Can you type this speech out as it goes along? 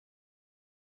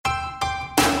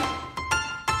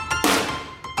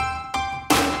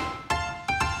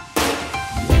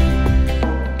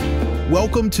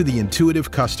Welcome to The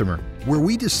Intuitive Customer, where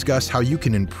we discuss how you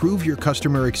can improve your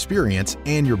customer experience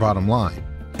and your bottom line.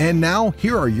 And now,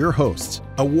 here are your hosts,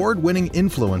 award-winning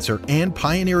influencer and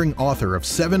pioneering author of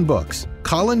 7 books,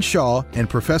 Colin Shaw and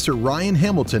Professor Ryan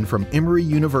Hamilton from Emory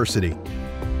University.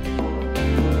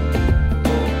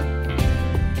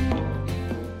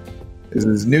 This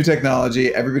is new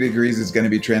technology. Everybody agrees it's going to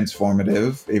be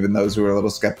transformative, even those who are a little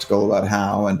skeptical about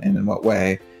how and in what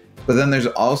way. But then there's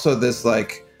also this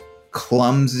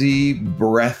clumsy,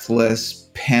 breathless,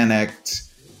 panicked,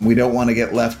 we don't want to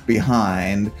get left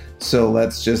behind, so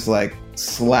let's just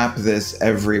slap this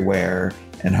everywhere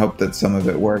and hope that some of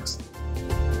it works.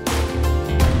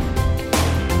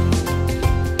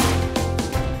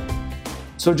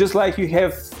 So just like you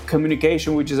have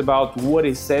communication, which is about what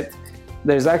is said,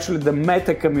 there's actually the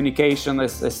meta-communication,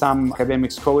 as some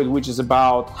academics call it, which is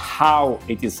about how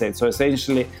it is said. So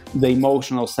essentially, the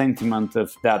emotional sentiment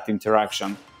of that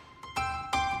interaction.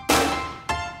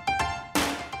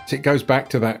 It goes back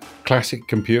to that classic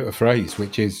computer phrase,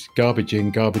 which is garbage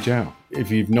in, garbage out. If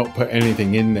you've not put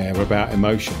anything in there about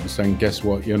emotions, then guess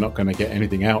what? You're not going to get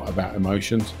anything out about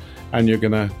emotions. And you're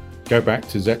going to go back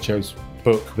to Zetcho's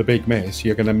book, The Big Miss.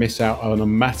 You're going to miss out on a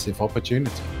massive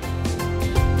opportunity.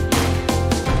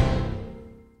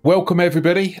 Welcome,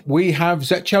 everybody. We have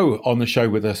Zetcho on the show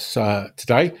with us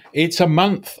today. It's a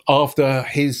month after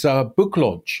his book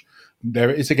launch. There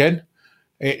it is again.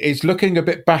 It's looking a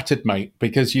bit battered, mate,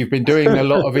 because you've been doing a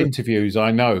lot of interviews,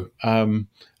 I know,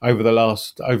 over the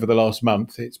last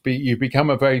month. You've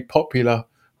become a very popular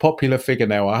figure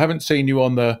now. I haven't seen you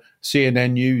on the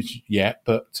CNN News yet,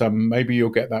 but maybe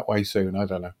you'll get that way soon. I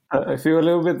don't know. I feel a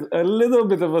little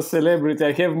bit of a celebrity.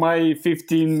 I have my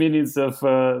 15 minutes of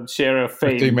share of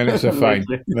fame. 15 minutes of fame.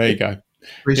 There you go.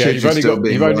 Appreciate you still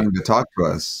being willing to talk to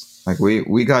us.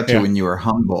 We got you when you were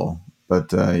humble.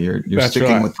 But you're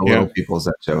sticking with the little people,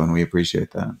 Zetcho, and we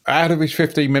appreciate that. Out of his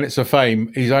 15 minutes of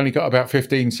fame, he's only got about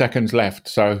 15 seconds left.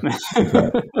 So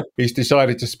he's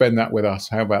decided to spend that with us.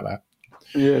 How about that?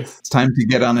 Yes. It's time to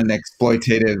get on an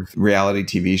exploitative reality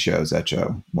TV show,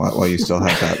 Zetcho, while you still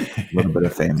have that little bit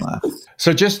of fame left.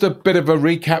 So just a bit of a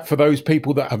recap for those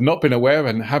people that have not been aware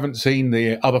and haven't seen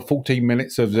the other 14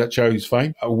 minutes of Zetcho's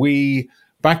fame.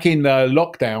 Back in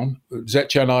lockdown,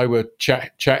 Zetcho and I were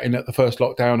chatting at the first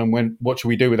lockdown and went, what should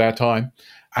we do with our time?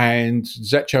 And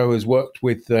Zetcho has worked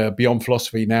with Beyond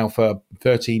Philosophy now for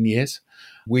 13 years.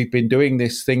 We've been doing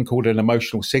this thing called an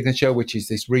emotional signature, which is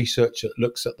this research that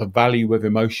looks at the value of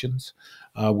emotions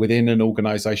within an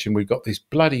organization. We've got this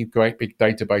bloody great big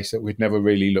database that we've never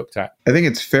really looked at. I think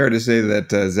it's fair to say that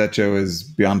Zetcho is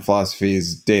Beyond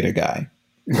Philosophy's data guy,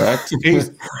 correct? He's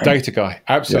data guy,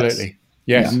 absolutely.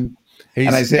 Yes. Yeah.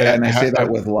 I say that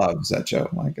with love, Zetcho.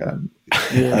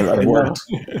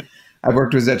 I've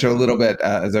worked with Zetcho a little bit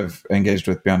as I've engaged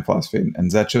with Beyond Philosophy, and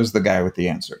Zetcho's the guy with the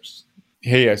answers.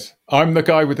 He is. I'm the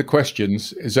guy with the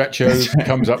questions. Zetcho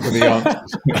comes up with the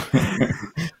answers,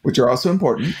 which are also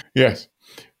important. Yes.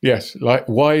 Like,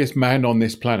 why is man on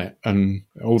this planet, and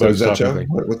all those Zetcho, type of things.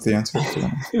 What's the answer to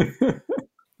that?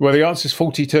 Well, the answer is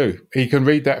 42. You can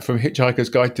read that from Hitchhiker's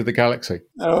Guide to the Galaxy.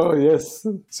 Oh, yes.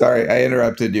 Sorry, I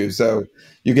interrupted you. So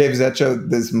you gave Zetcho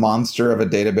this monster of a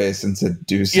database and said,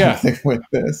 do something with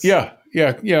this. Yeah.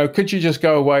 Could you just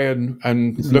go away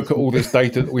and look at all this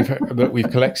data that we've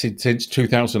collected since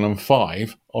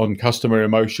 2005 on customer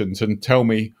emotions and tell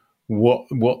me what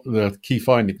the key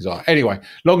findings are? Anyway,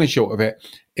 long and short of it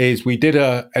is we did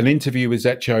an interview with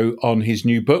Zetcho on his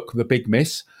new book, The Big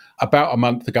Miss, about a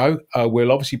month ago.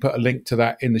 We'll obviously put a link to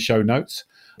that in the show notes,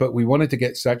 but we wanted to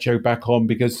get Zetcho back on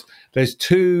because there's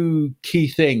 2 key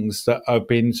things that have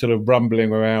been sort of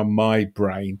rumbling around my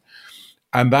brain.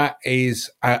 And that is,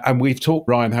 and we've talked,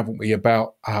 Ryan, haven't we,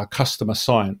 about customer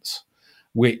science,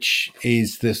 which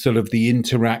is the sort of the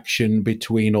interaction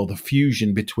between, or the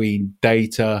fusion between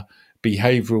data,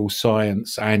 behavioral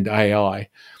science and AI.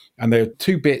 And there are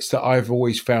 2 bits that I've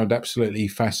always found absolutely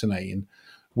fascinating,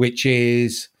 which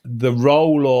is the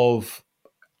role of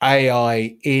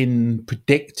AI in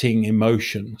predicting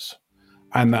emotions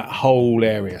and that whole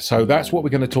area. So that's what we're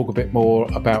going to talk a bit more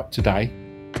about today.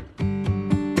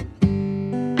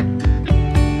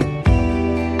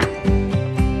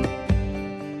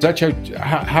 Zetcho,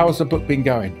 how's the book been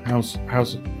going? How's are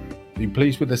you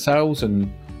pleased with the sales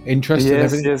and interest and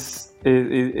everything? Yes.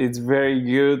 It's very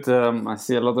good. I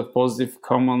see a lot of positive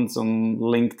comments on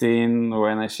LinkedIn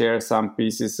when I share some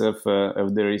pieces of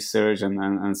the research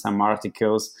and some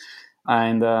articles.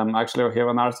 And actually, I have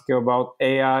an article about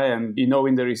AI. And,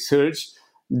 in the research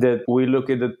that we look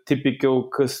at the typical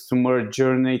customer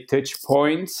journey touch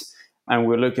points, And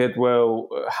we look at, well,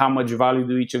 how much value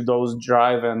do each of those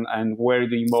drive, and where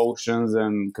do emotions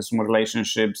and customer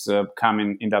relationships come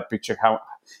in that picture?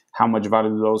 How much value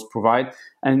do those provide?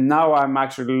 And now I'm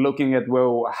actually looking at,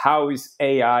 well, how is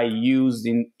AI used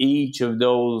in each of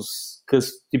those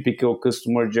typical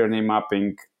customer journey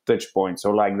mapping touch points?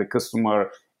 So like the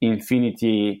customer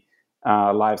infinity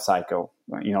life cycle,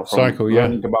 from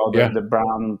learning about the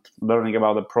brand, learning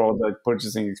about the product,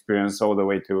 purchasing experience, all the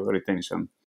way to retention.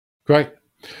 Great.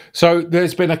 So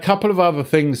there's been a couple of other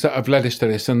things that have led us to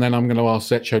this, and then I'm going to ask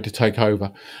Zetcho to take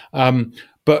over.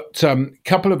 But a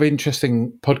couple of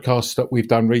interesting podcasts that we've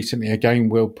done recently. Again,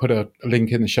 we'll put a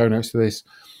link in the show notes to this.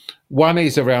 One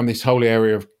is around this whole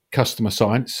area of customer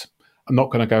science. I'm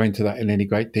not going to go into that in any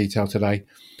great detail today.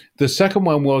 The second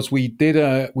one was we did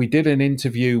an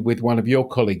interview with one of your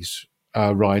colleagues,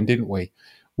 Ryan, didn't we?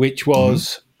 Which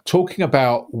was talking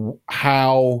about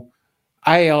how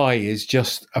AI is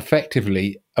just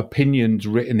effectively opinions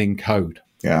written in code.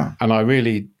 Yeah. And I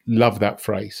really love that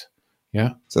phrase.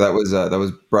 Yeah. So that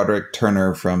was Broderick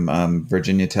Turner from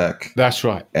Virginia Tech. That's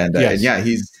right. And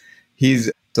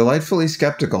he's delightfully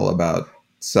skeptical about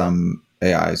some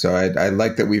AI. So I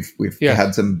like that we've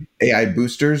had some AI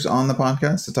boosters on the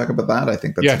podcast to talk about that. I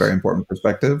think that's a very important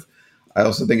perspective. I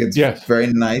also think it's very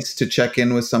nice to check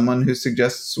in with someone who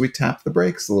suggests we tap the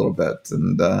brakes a little bit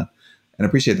and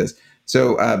appreciate this.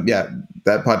 So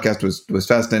that podcast was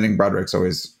fascinating. Broderick's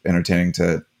always entertaining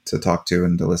to talk to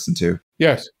and to listen to.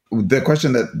 Yes. The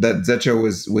question that Zetcho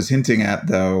was hinting at,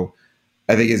 though,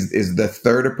 I think is the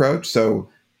third approach. So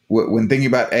when thinking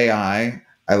about AI,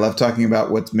 I love talking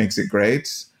about what makes it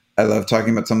great. I love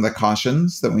talking about some of the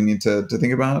cautions that we need to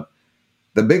think about.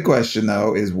 The big question,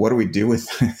 though, is what do we do with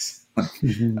this?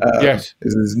 This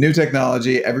is new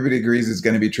technology. Everybody agrees it's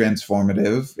going to be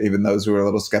transformative, even those who are a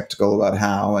little skeptical about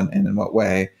how and in what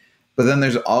way. But then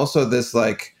there's also this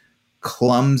like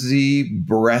clumsy,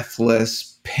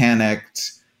 breathless,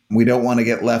 panicked, we don't want to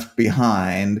get left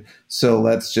behind, so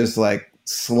let's just like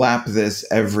slap this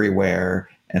everywhere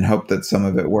and hope that some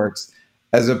of it works.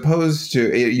 As opposed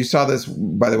to, you saw this,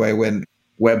 by the way, when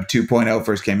Web 2.0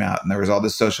 first came out and there was all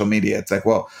this social media. It's like,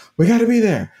 well, we got to be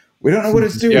there. We don't know what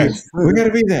it's doing. We got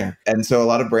to be there. And so a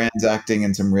lot of brands acting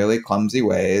in some really clumsy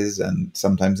ways and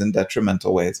sometimes in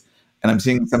detrimental ways. And I'm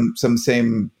seeing some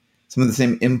of the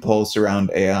same impulse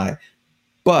around AI.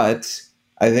 But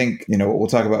I think, what we'll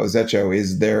talk about with Zetcho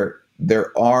is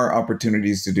there are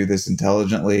opportunities to do this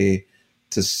intelligently,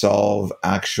 to solve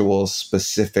actual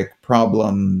specific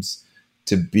problems,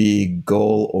 to be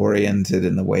goal-oriented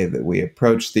in the way that we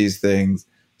approach these things.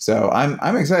 So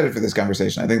I'm excited for this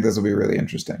conversation. I think this will be really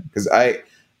interesting because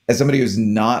as somebody who's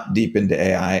not deep into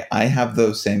AI, I have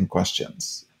those same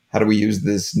questions. How do we use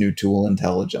this new tool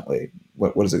intelligently?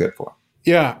 What is it good for?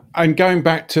 Yeah, and going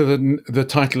back to the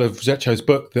title of Zetcho's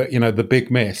book, that the big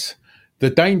miss.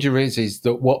 The danger is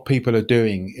that what people are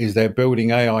doing is they're building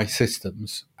AI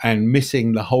systems and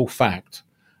missing the whole fact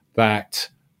that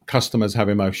customers have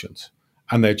emotions,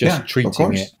 and they're just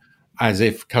treating it as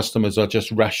if customers are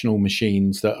just rational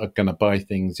machines that are going to buy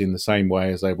things in the same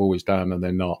way as they've always done, and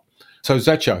they're not. So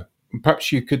Zetcho,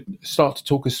 perhaps you could start to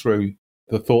talk us through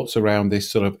the thoughts around this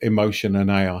sort of emotion and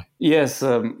AI. Yes,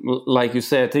 like you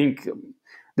said, I think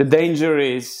the danger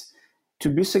is to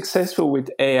be successful with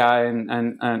AI,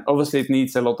 and obviously it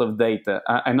needs a lot of data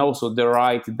and also the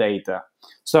right data.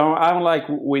 So I'm like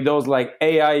with those like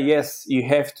AI, yes, you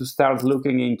have to start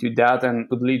looking into that and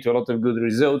could lead to a lot of good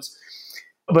results.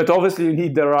 But obviously you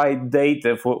need the right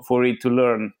data for it to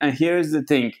learn. And here's the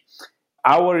thing.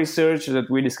 Our research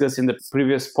that we discussed in the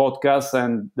previous podcast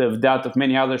and that of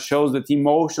many others shows that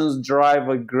emotions drive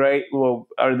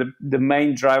are the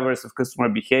main drivers of customer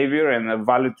behavior and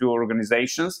value to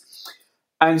organizations.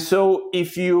 And so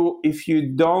if you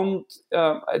don't,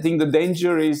 I think the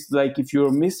danger is like if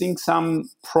you're missing some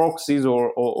proxies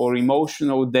or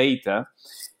emotional data,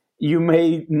 you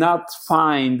may not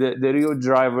find the real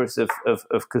drivers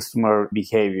of customer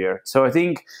behavior. So I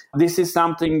think this is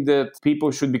something that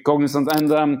people should be cognizant.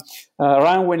 And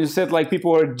Ryan, when you said like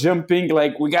people are jumping,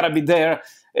 like we gotta be there,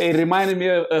 it reminded me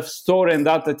of a story, and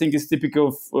that I think is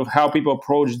typical of how people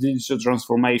approach digital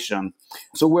transformation.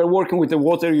 So we're working with a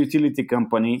water utility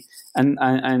company, and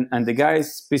the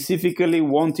guys specifically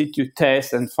wanted to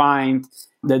test and find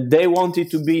that they wanted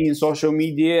to be in social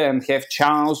media and have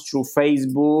channels through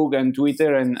Facebook and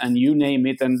Twitter and you name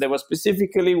it. And they were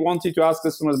specifically wanted to ask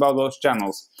customers about those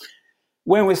channels.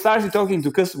 When we started talking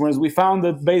to customers, we found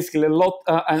that basically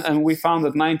we found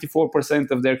that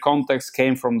 94% of their contacts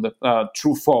came from the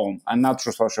through phone and not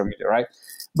through social media, right?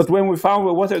 But when we found,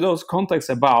 well, what are those contacts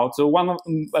about? So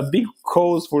a big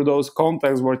cause for those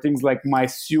contacts were things like my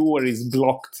sewer is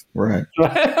blocked. Right.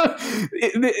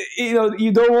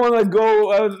 You don't want to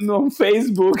go on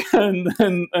Facebook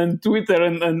and Twitter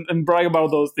and brag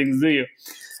about those things, do you?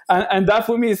 And that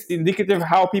for me is indicative of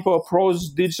how people approach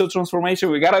digital transformation.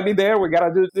 We gotta be there. We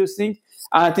gotta do this thing.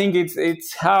 And I think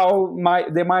it's how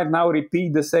they might now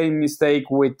repeat the same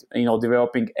mistake with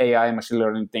developing AI and machine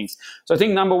learning things. So I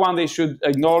think number one, they should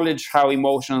acknowledge how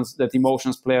emotions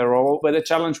play a role. But the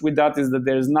challenge with that is that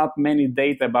there's not many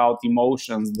data about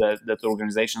emotions that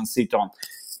organizations sit on.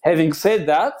 Having said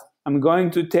that, I'm going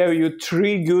to tell you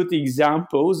 3 good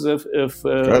examples of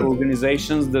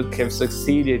organizations that have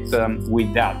succeeded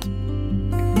with that.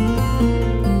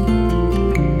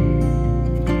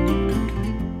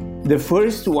 The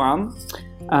first one,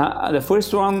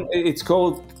 it's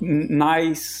called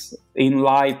Nice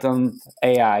Enlightened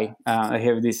AI. I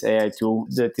have this AI tool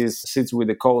that sits with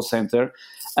the call center.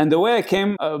 And the way I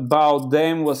came about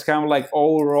them was kind of like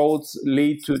all roads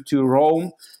lead to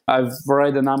Rome. I've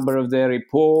read a number of their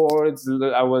reports.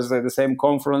 I was at the same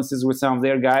conferences with some of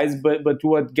their guys. But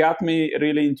what got me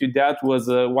really into that was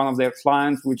one of their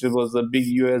clients, which was a big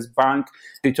US bank.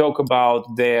 They talk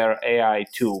about their AI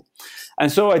tool.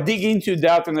 And so I dig into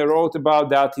that and I wrote about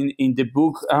that in the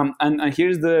book. And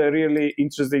here's the really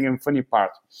interesting and funny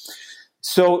part.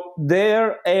 So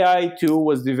their AI tool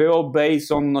was developed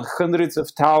based on hundreds of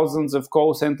thousands of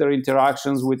call center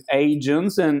interactions with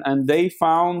agents. And they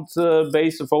found,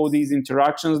 based on all these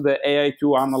interactions, the AI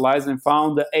tool analyzed and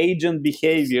found the agent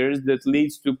behaviors that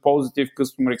leads to positive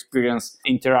customer experience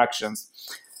interactions.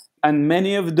 And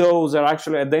many of those are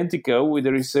actually identical with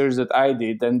the research that I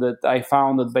did, and that I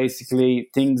found that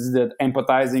basically things that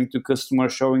empathizing to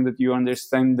customers, showing that you're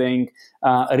understanding,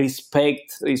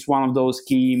 respect is one of those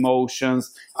key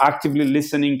emotions, actively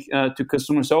listening to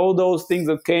customers, all those things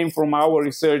that came from our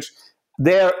research,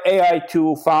 their AI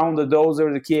tool found that those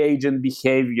are the key agent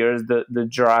behaviors that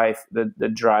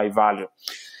drive value.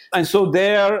 And so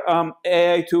their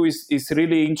AI tool is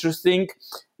really interesting.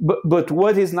 But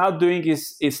what it's not doing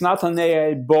is it's not an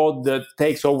AI bot that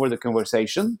takes over the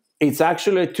conversation. It's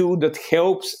actually a tool that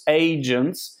helps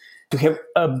agents to have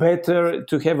a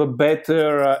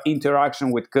better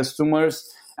interaction with customers,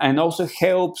 and also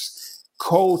helps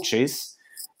coaches,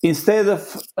 instead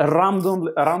of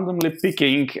randomly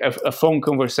picking a phone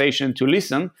conversation to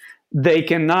listen, they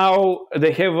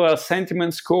have a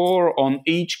sentiment score on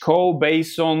each call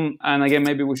based on, and again,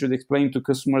 maybe we should explain to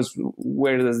customers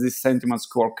where does this sentiment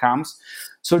score comes.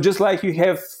 So just like you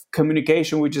have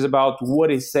communication, which is about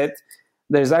what is said,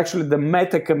 there's actually the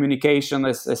meta communication,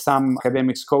 as some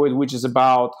academics call it, which is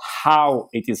about how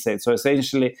it is said. So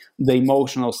essentially the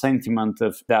emotional sentiment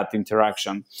of that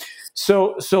interaction.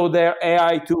 So their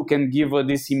AI tool can give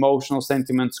this emotional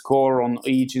sentiment score on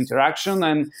each interaction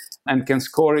and can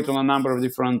score it on a number of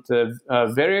different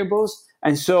variables.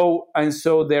 And so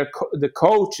the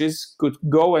coaches could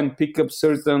go and pick up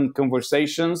certain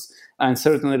conversations and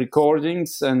certain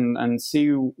recordings and see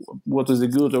what is a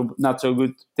good or not so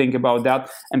good thing about that,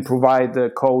 and provide the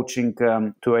coaching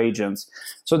to agents.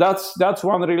 So that's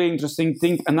one really interesting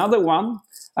thing. Another one,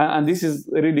 and this is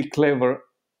really clever.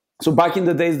 So back in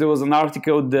the days, there was an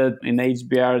article that in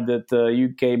HBR that the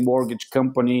UK mortgage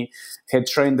company had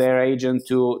trained their agent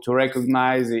to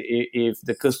recognize if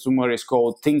the customer is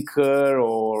called thinker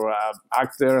or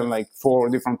actor, and like 4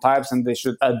 different types, and they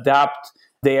should adapt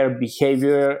their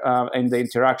behavior and the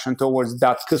interaction towards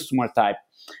that customer type.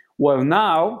 Well,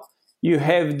 now you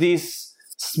have this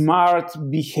smart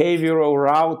behavioral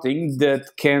routing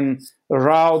that can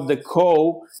route the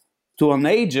call to an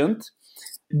agent.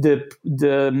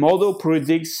 The model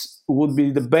predicts would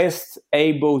be the best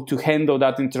able to handle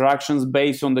that interactions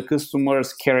based on the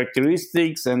customer's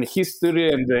characteristics and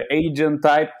history and the agent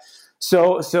type.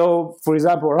 So for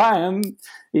example, Ryan,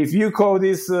 if you call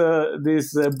this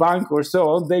bank or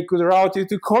so, they could route you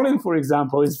to Colin, for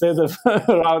example, instead of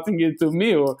routing it to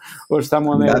me or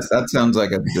someone else. That sounds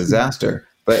like a disaster.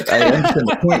 But I understand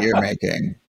the point you're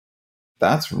making.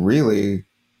 That's really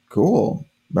cool.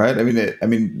 Right. I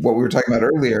mean, what we were talking about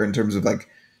earlier in terms of like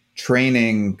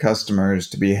training customers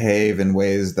to behave in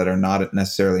ways that are not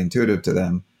necessarily intuitive to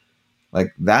them,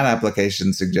 like that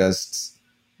application suggests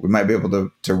we might be able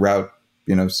to route,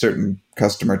 certain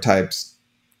customer types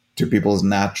to people's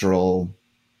natural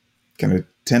kind of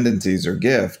tendencies or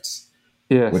gifts,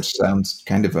 yes. Which sounds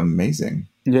kind of amazing.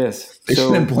 Yes. They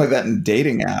should employ that in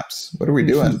dating apps. What are we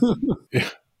doing? Yeah,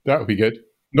 that would be good.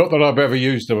 Not that I've ever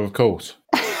used them, of course.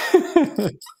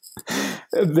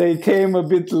 They came a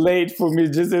bit late for me,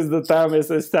 just as the time as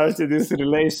I started this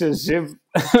relationship.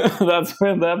 That's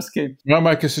when the apps came. Can I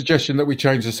make a suggestion that we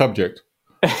change the subject?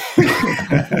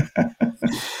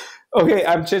 Okay,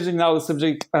 I'm changing now the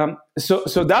subject.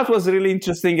 So that was really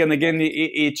interesting. And again,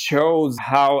 it shows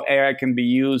how AI can be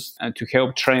used to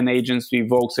help train agents to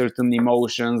evoke certain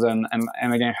emotions. And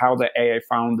again, how the AI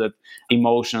found that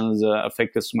emotions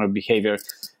affect customer behavior.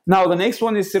 Now, the next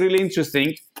one is really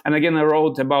interesting. And again, I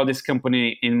wrote about this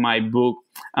company in my book.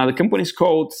 The company is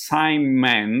called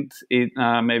Signment.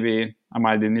 Maybe I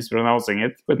might be mispronouncing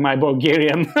it with my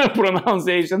Bulgarian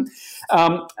pronunciation.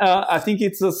 I think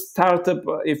it's a startup.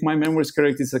 If my memory is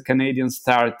correct, it's a Canadian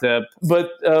startup. But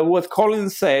what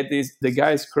Colin said is the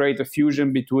guys create a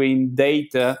fusion between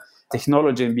data,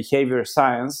 technology, and behavior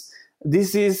science.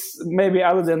 This is, maybe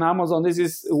other than Amazon, this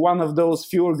is one of those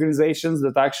few organizations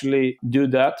that actually do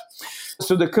that.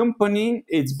 So the company,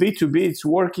 it's B2B, it's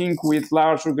working with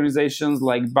large organizations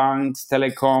like banks,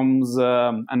 telecoms,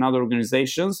 and other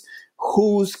organizations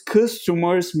whose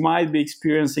customers might be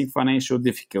experiencing financial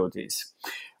difficulties.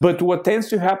 But what tends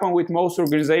to happen with most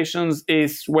organizations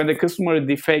is when the customer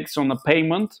defects on a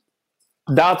payment,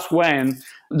 that's when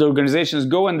the organizations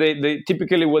go and they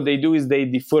typically what they do is they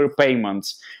defer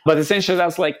payments. But essentially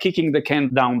that's like kicking the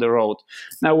can down the road.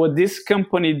 Now what this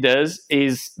company does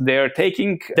is they're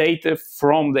taking data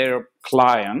from their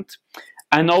client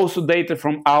and also data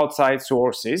from outside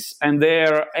sources, and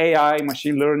their AI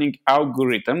machine learning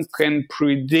algorithm can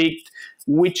predict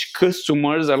which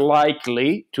customers are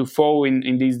likely to fall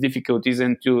in these difficulties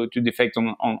and to defect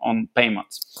on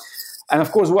payments. And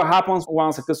of course, what happens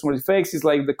once a customer defects is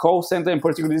like the call center, in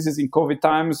particular, this is in COVID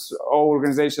times, all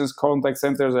organizations, contact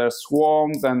centers are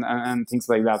swarmed and things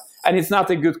like that. And it's not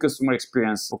a good customer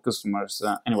experience for customers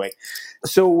anyway.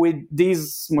 So with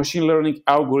this machine learning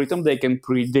algorithm, they can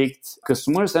predict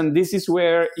customers. And this is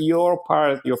where your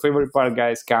favorite part,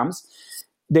 guys, comes.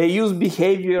 They use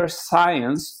behavior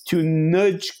science to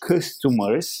nudge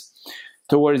customers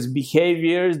towards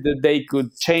behaviors that they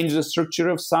could change the structure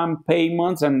of some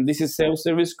payments, and this is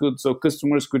self-service, so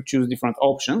customers could choose different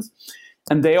options.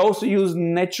 And they also use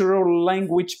natural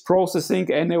language processing,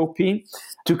 NLP,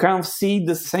 to kind of see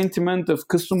the sentiment of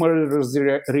customers'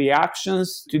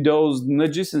 reactions to those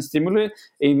nudges and stimuli,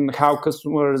 in how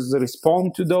customers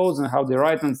respond to those and how they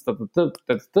write and stuff.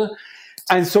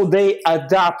 And so they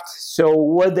adapt. So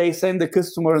what they send the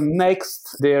customer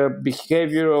next, their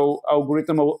behavioral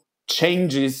algorithm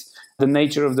changes the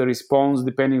nature of the response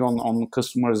depending on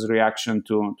customers' reaction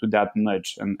to that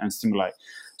nudge and stimuli.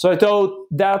 So I thought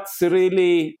that's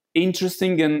really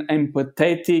interesting and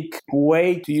empathetic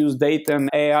way to use data and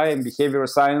AI and behavioral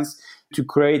science to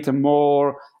create a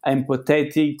more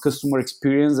empathetic customer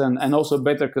experience and also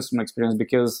better customer experience,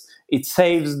 because it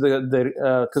saves the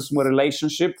customer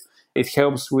relationship. It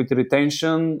helps with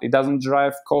retention. It doesn't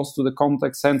drive costs to the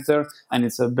contact center, and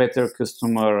it's a better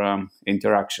customer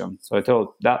interaction. So I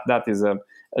thought that is a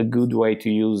good way to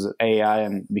use AI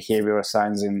and behavioral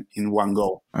science in one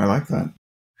go. I like that.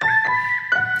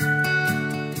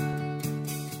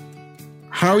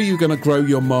 How are you going to grow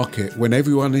your market when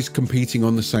everyone is competing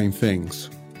on the same things?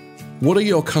 What are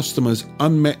your customers'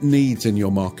 unmet needs in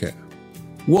your market?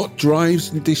 What drives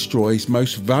and destroys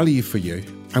most value for you?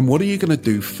 And what are you going to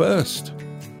do first?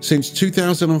 Since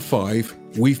 2005,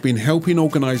 we've been helping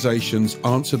organizations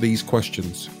answer these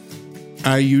questions.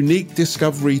 Our unique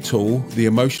discovery tool, the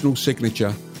Emotional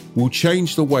Signature, will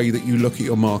change the way that you look at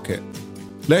your market.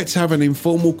 Let's have an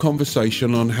informal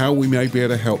conversation on how we may be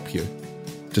able to help you.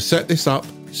 To set this up,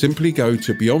 simply go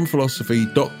to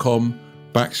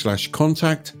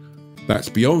beyondphilosophy.com/contact. That's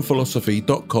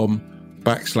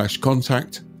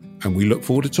beyondphilosophy.com/contact. And we look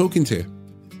forward to talking to you.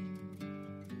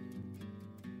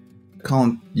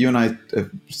 Colin, you and I,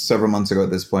 several months ago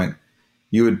at this point,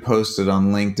 you had posted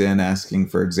on LinkedIn asking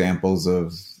for examples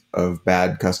of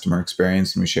bad customer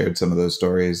experience, and we shared some of those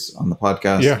stories on the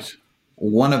podcast. Yes.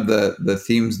 One of the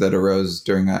themes that arose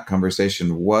during that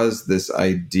conversation was this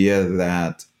idea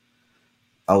that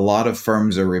a lot of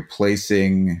firms are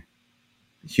replacing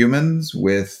humans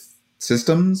with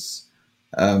systems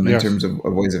in terms of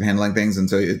ways of handling things. And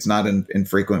so it's not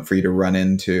infrequent for you to run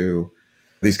into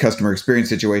these customer experience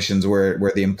situations where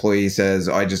the employee says,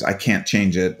 I can't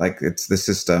change it. Like, it's the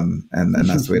system and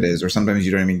that's the way it is. Or sometimes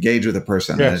you don't even engage with a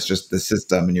person and it's just the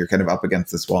system and you're kind of up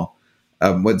against this wall.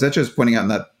 What Zetcha is pointing out in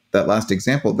that last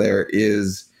example there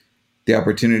is the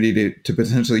opportunity to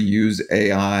potentially use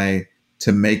AI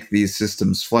to make these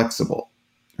systems flexible,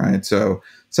 right? So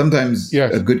sometimes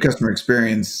a good customer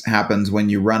experience happens when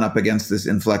you run up against this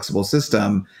inflexible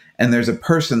system and there's a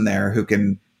person there who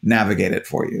can navigate it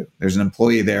for you. There's an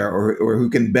employee there or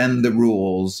who can bend the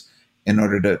rules in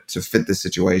order to fit the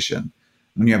situation.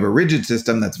 when you have a rigid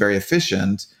system that's very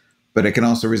efficient, but it can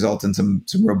also result in some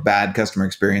real bad customer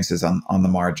experiences on the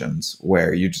margins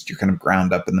where you're kind of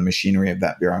ground up in the machinery of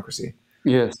that bureaucracy.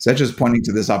 Yes. So that's just pointing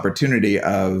to this opportunity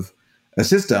of a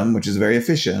system which is very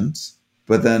efficient,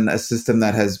 but then a system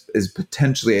that is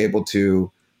potentially able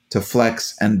to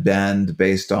flex and bend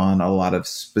based on a lot of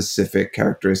specific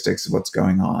characteristics of what's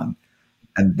going on.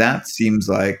 And that seems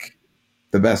like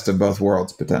the best of both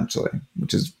worlds potentially,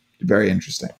 which is very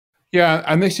interesting. Yeah,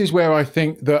 and this is where I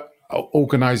think that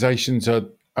organizations are,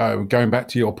 going back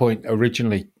to your point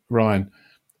originally, Ryan,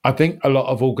 I think a lot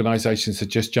of organizations are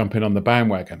just jumping on the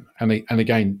bandwagon. And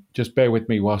again, just bear with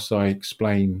me whilst I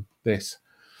explain this.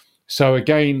 So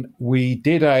again, we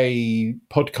did a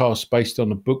podcast based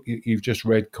on a book you've just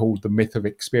read called The Myth of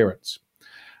Experience.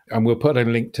 And we'll put a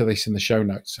link to this in the show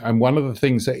notes. And one of the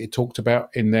things that it talked about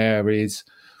in there is,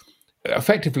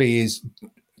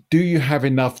 do you have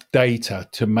enough data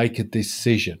to make a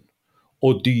decision?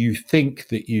 Or do you think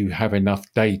that you have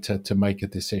enough data to make a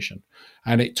decision?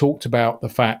 And it talked about the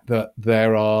fact that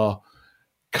there are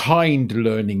kind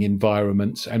learning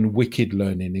environments and wicked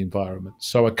learning environments.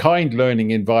 So a kind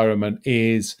learning environment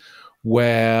is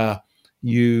where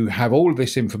you have all of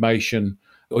this information,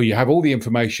 or you have all the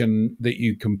information that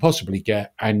you can possibly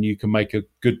get, and you can make a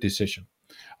good decision.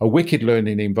 A wicked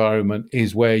learning environment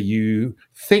is where you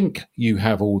think you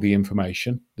have all the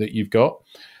information that you've got,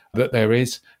 that there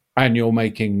is, and you're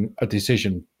making a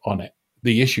decision on it.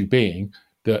 The issue being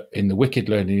that in the wicked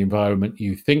learning environment,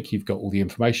 you think you've got all the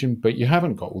information, but you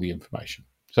haven't got all the information.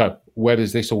 So where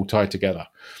does this all tie together?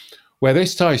 Where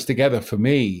this ties together for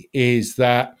me is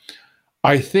that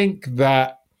I think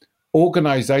that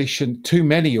too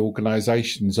many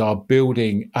organizations are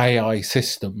building AI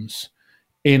systems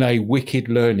in a wicked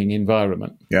learning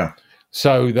environment. Yeah.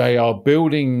 So they are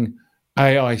building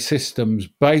AI systems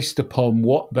based upon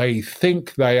what they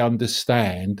think they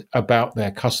understand about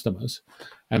their customers.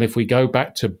 And if we go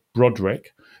back to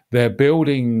Broderick, they're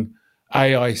building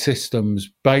AI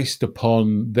systems based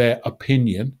upon their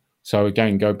opinion. So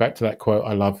again, go back to that quote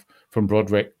I love from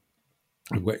Broderick.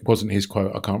 It wasn't his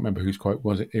quote. I can't remember whose quote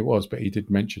it was, but he did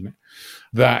mention it.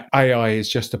 That AI is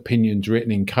just opinions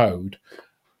written in code.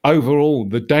 Overall,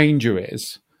 the danger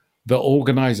is that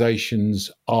organizations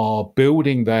are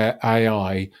building their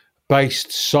AI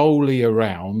based solely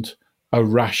around a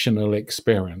rational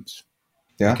experience.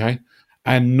 Yeah. Okay.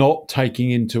 And not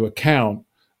taking into account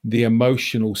the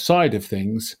emotional side of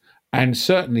things, and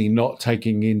certainly not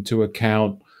taking into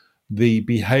account the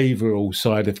behavioral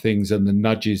side of things and the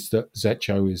nudges that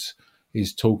Zetcho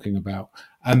is talking about,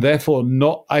 and therefore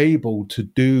not able to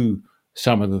do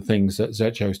some of the things that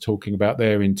Zetcho is talking about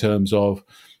there in terms of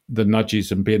the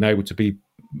nudges and being able to be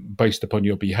based upon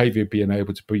your behavior, being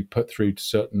able to be put through to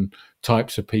certain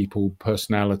types of people,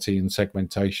 personality and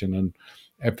segmentation and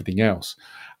everything else.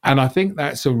 And I think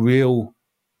that's a real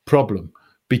problem,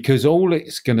 because all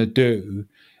it's going to do,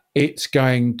 it's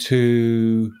going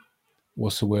to,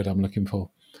 what's the word I'm looking for?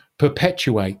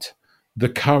 Perpetuate the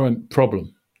current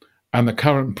problem. And the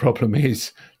current problem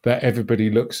is that everybody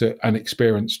looks at an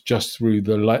experience just through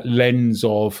the lens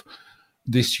of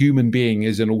this human being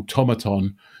is an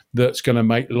automaton that's going to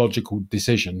make logical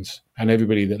decisions. And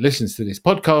everybody that listens to this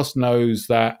podcast knows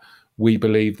that we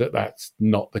believe that that's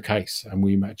not the case, and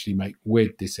we actually make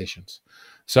weird decisions.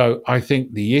 So I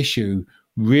think the issue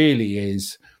really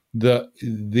is that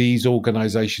these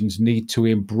organizations need to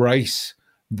embrace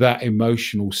that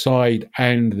emotional side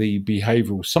and the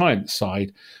behavioral science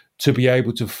side to be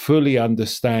able to fully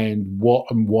understand what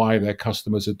and why their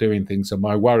customers are doing things. And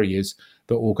my worry is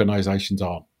that organizations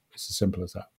aren't. It's as simple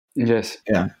as that. Yes.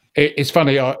 Yeah. It's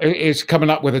funny. It's coming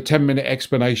up with a 10-minute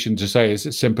explanation to say it's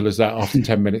as simple as that after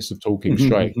 10 minutes of talking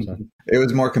straight. So. It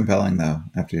was more compelling, though,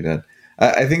 after you did.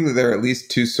 I think that there are at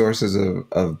least two sources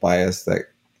of bias that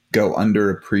go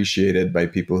underappreciated by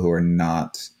people who are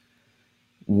not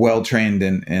well trained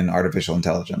in artificial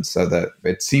intelligence. So that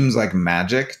it seems like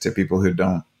magic to people who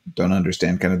don't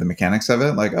understand kind of the mechanics of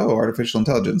it. Like, oh, artificial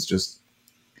intelligence just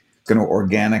going to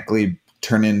organically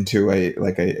turn into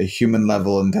a human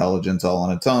level intelligence all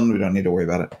on its own. We don't need to worry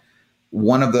about it.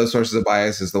 One of those sources of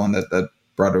bias is the one that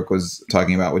Broderick was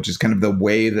talking about, which is kind of the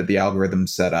way that the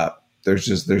algorithm's set up.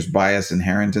 There's bias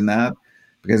inherent in that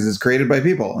because it's created by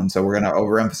people. And so we're going to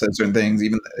overemphasize certain things,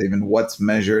 even what's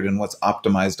measured and what's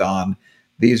optimized on.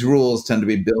 These rules tend to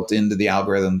be built into the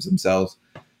algorithms themselves.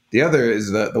 The other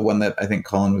is the one that I think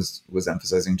Colin was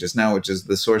emphasizing just now, which is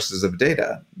the sources of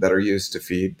data that are used to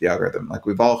feed the algorithm. Like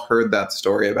we've all heard that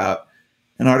story about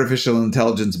an artificial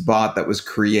intelligence bot that was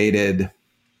created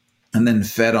and then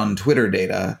fed on Twitter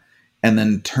data. and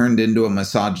then turned into a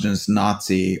misogynist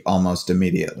Nazi almost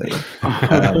immediately.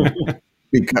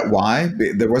 Because why?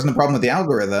 There wasn't a problem with the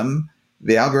algorithm.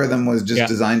 The algorithm was just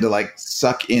designed to like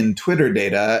suck in Twitter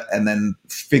data and then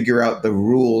figure out the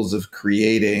rules of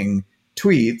creating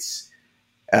tweets.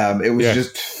 It was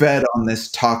just fed on this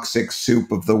toxic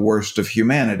soup of the worst of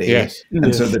humanity.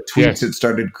 And so the tweets it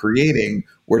started creating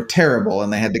were terrible,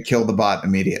 and they had to kill the bot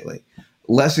immediately.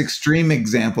 Less extreme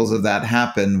examples of that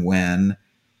happen when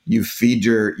you feed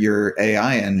your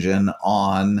AI engine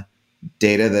on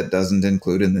data that doesn't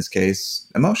include, in this case,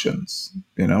 emotions,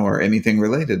 or anything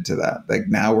related to that. Like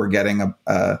now we're getting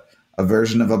a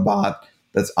version of a bot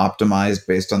that's optimized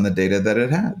based on the data that it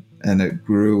had, and it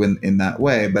grew in that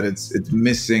way, but it's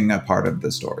missing a part of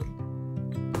the story.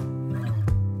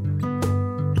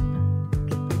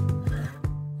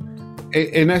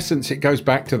 In essence, it goes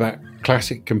back to that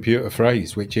classic computer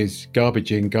phrase, which is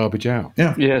garbage in, garbage out.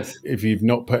 Yeah. Yes. If you've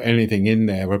not put anything in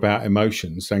there about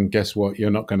emotions, then guess what? You're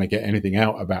not going to get anything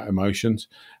out about emotions,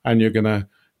 and you're going to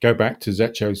go back to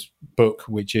Zetcho's book,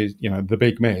 which is, The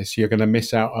Big Miss. You're going to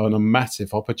miss out on a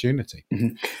massive opportunity.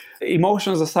 Mm-hmm.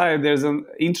 Emotions aside, there's an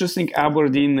interesting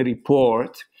Aberdeen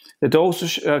report that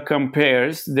also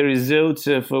compares the results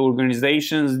of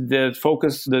organizations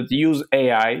that use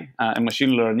AI and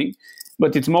machine learning,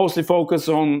 but it's mostly focused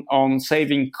on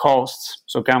saving costs.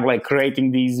 So kind of like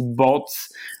creating these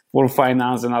bots for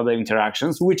finance and other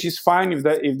interactions, which is fine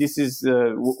if this is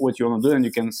what you want to do and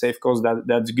you can save costs,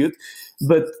 that's good.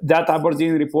 But that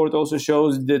Aberdeen report also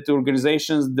shows that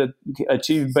organizations that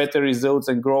achieve better results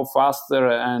and grow faster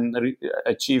and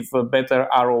achieve a better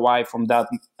ROI from that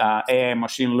AI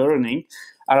machine learning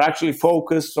are actually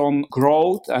focused on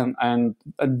growth and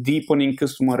deepening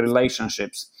customer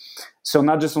relationships. So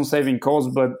not just on saving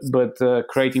costs, but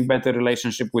creating better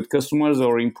relationship with customers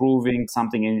or improving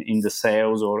something in the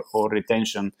sales or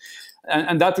retention.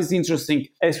 And that is interesting.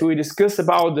 As we discuss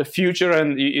about the future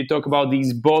and you talk about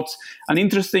these bots, an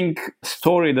interesting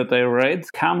story that I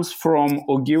read comes from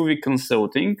Ogilvy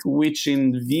Consulting, which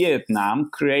in Vietnam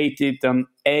created an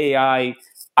AI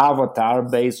avatar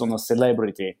based on a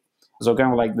celebrity. So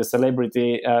kind of like the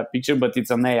celebrity picture, but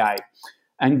it's an AI.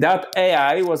 And that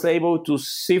AI was able to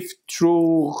sift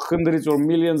through hundreds or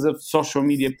millions of social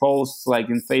media posts like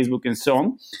in Facebook and so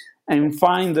on, and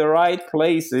find the right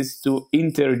places to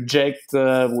interject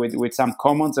with some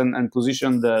comments and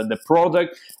position the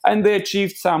product. And they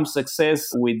achieved some success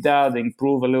with that,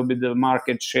 improve a little bit the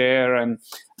market share and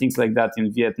things like that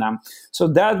in Vietnam. So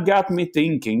that got me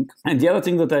thinking. And the other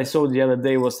thing that I saw the other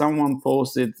day was someone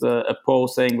posted a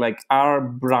post saying like, "Are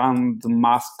brand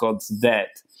mascots dead?"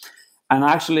 And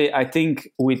actually, I think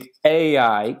with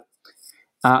AI,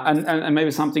 and maybe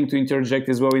something to interject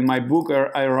as well, in my book,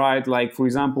 I write, like, for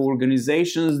example,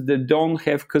 organizations that don't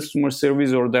have customer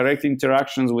service or direct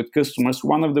interactions with customers,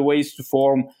 one of the ways to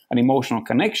form an emotional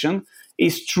connection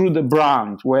is through the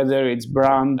brand, whether it's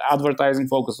brand advertising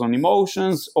focused on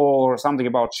emotions or something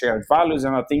about shared values,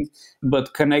 and I think,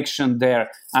 but connection there.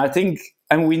 I think,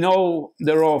 and we know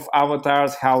the role of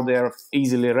avatars, how they're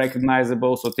easily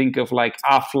recognizable. So think of like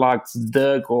Aflac's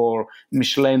duck or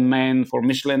Michelin Man for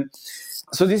Michelin.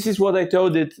 So this is what I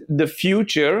thought, that the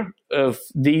future of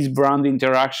these brand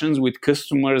interactions with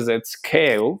customers at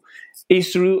scale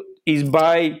is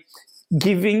by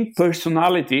giving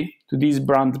personality to these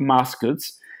brand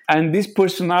mascots. And this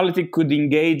personality could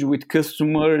engage with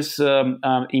customers'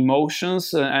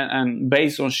 emotions and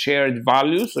based on shared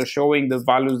values, or showing the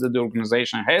values that the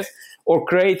organization has, or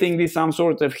creating this some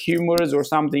sort of humorous or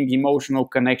something emotional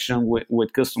connection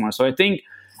with customers. So I think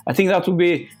that would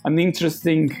be an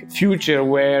interesting future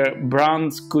where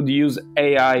brands could use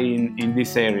AI in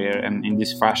this area and in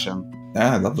this fashion.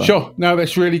 Yeah, I love that. Sure. No,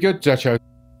 that's really good, Zetcho.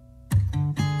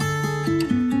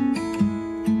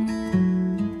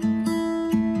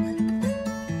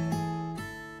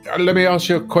 Let me ask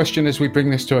you a question as we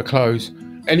bring this to a close.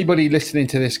 Anybody listening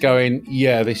to this going,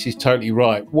 yeah, this is totally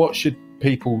right. What should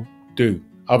people do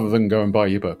other than go and buy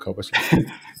your book, obviously?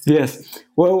 Yes.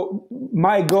 Well,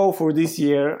 my goal for this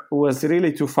year was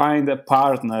really to find a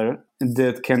partner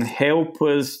that can help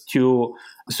us to...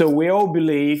 So we all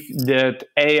believe that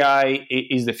AI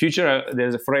is the future.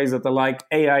 There's a phrase that I like: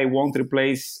 AI won't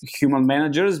replace human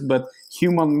managers, but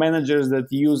human managers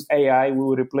that use AI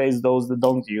will replace those that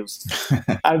don't use.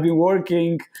 I've been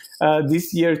working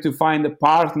this year to find a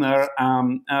partner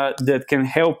that can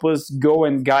help us go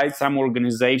and guide some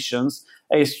organizations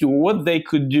as to what they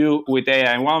could do with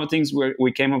AI. And one of the things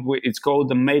we came up with, it's called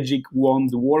the Magic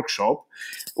Wand Workshop,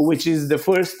 which is the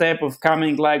first step of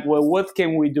coming like, well, what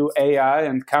can we do AI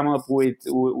and and come up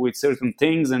with certain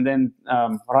things, and then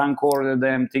rank order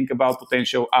them, think about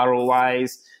potential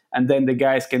ROIs, and then the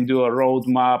guys can do a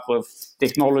roadmap of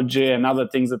technology and other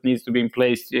things that needs to be in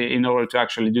place in order to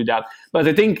actually do that. But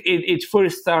I think it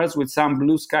first starts with some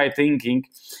blue sky thinking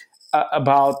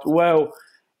about, well,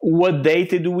 what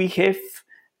data do we have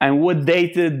and what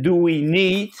data do we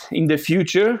need in the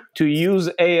future to use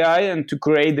AI and to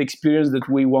create the experience that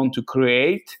we want to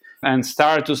create, and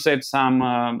start to set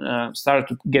start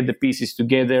to get the pieces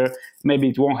together. Maybe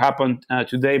it won't happen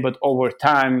today, but over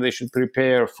time they should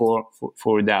prepare for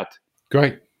that.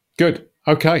 Great. Good.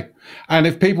 Okay. And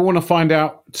if people want to find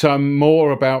out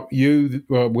more about you,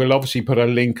 we'll obviously put a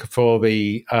link for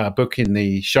the book in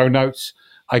the show notes.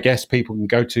 I guess people can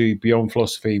go to Beyond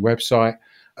Philosophy website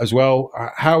as well.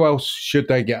 How else should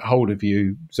they get hold of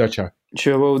you, Zecho?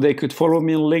 Sure. Well, they could follow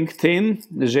me on LinkedIn,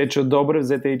 Zecho Dobrev,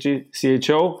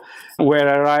 ZECHO, where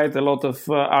I write a lot of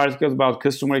articles about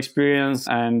customer experience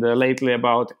and lately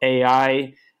about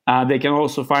AI. They can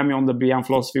also find me on the Beyond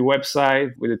Philosophy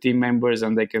website with the team members,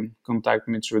 and they can contact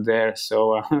me through there.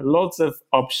 So lots of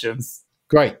options.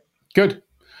 Great. Good.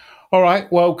 All right.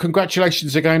 Well,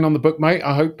 congratulations again on the book, mate.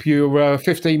 I hope your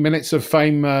 15 minutes of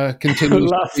fame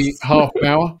continues to be half an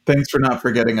hour. Thanks for not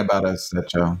forgetting about us,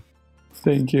 Zecho.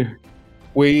 Thank you.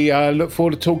 We look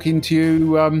forward to talking to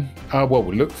you.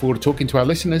 We look forward to talking to our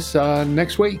listeners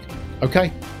next week.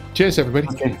 Okay. Cheers, everybody.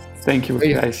 Okay. Thank you,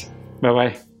 guys.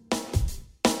 Bye-bye.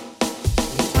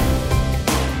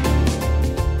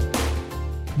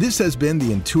 This has been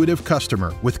The Intuitive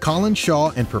Customer with Colin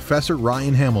Shaw and Professor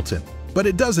Ryan Hamilton. But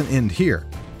it doesn't end here.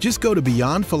 Just go to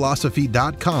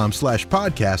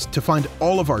beyondphilosophy.com/podcast to find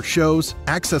all of our shows,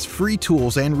 access free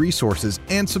tools and resources,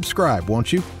 and subscribe,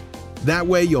 won't you? That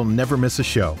way you'll never miss a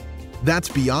show. That's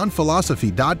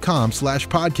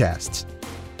beyondphilosophy.com/podcasts.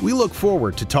 We look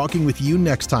forward to talking with you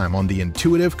next time on The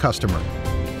Intuitive Customer.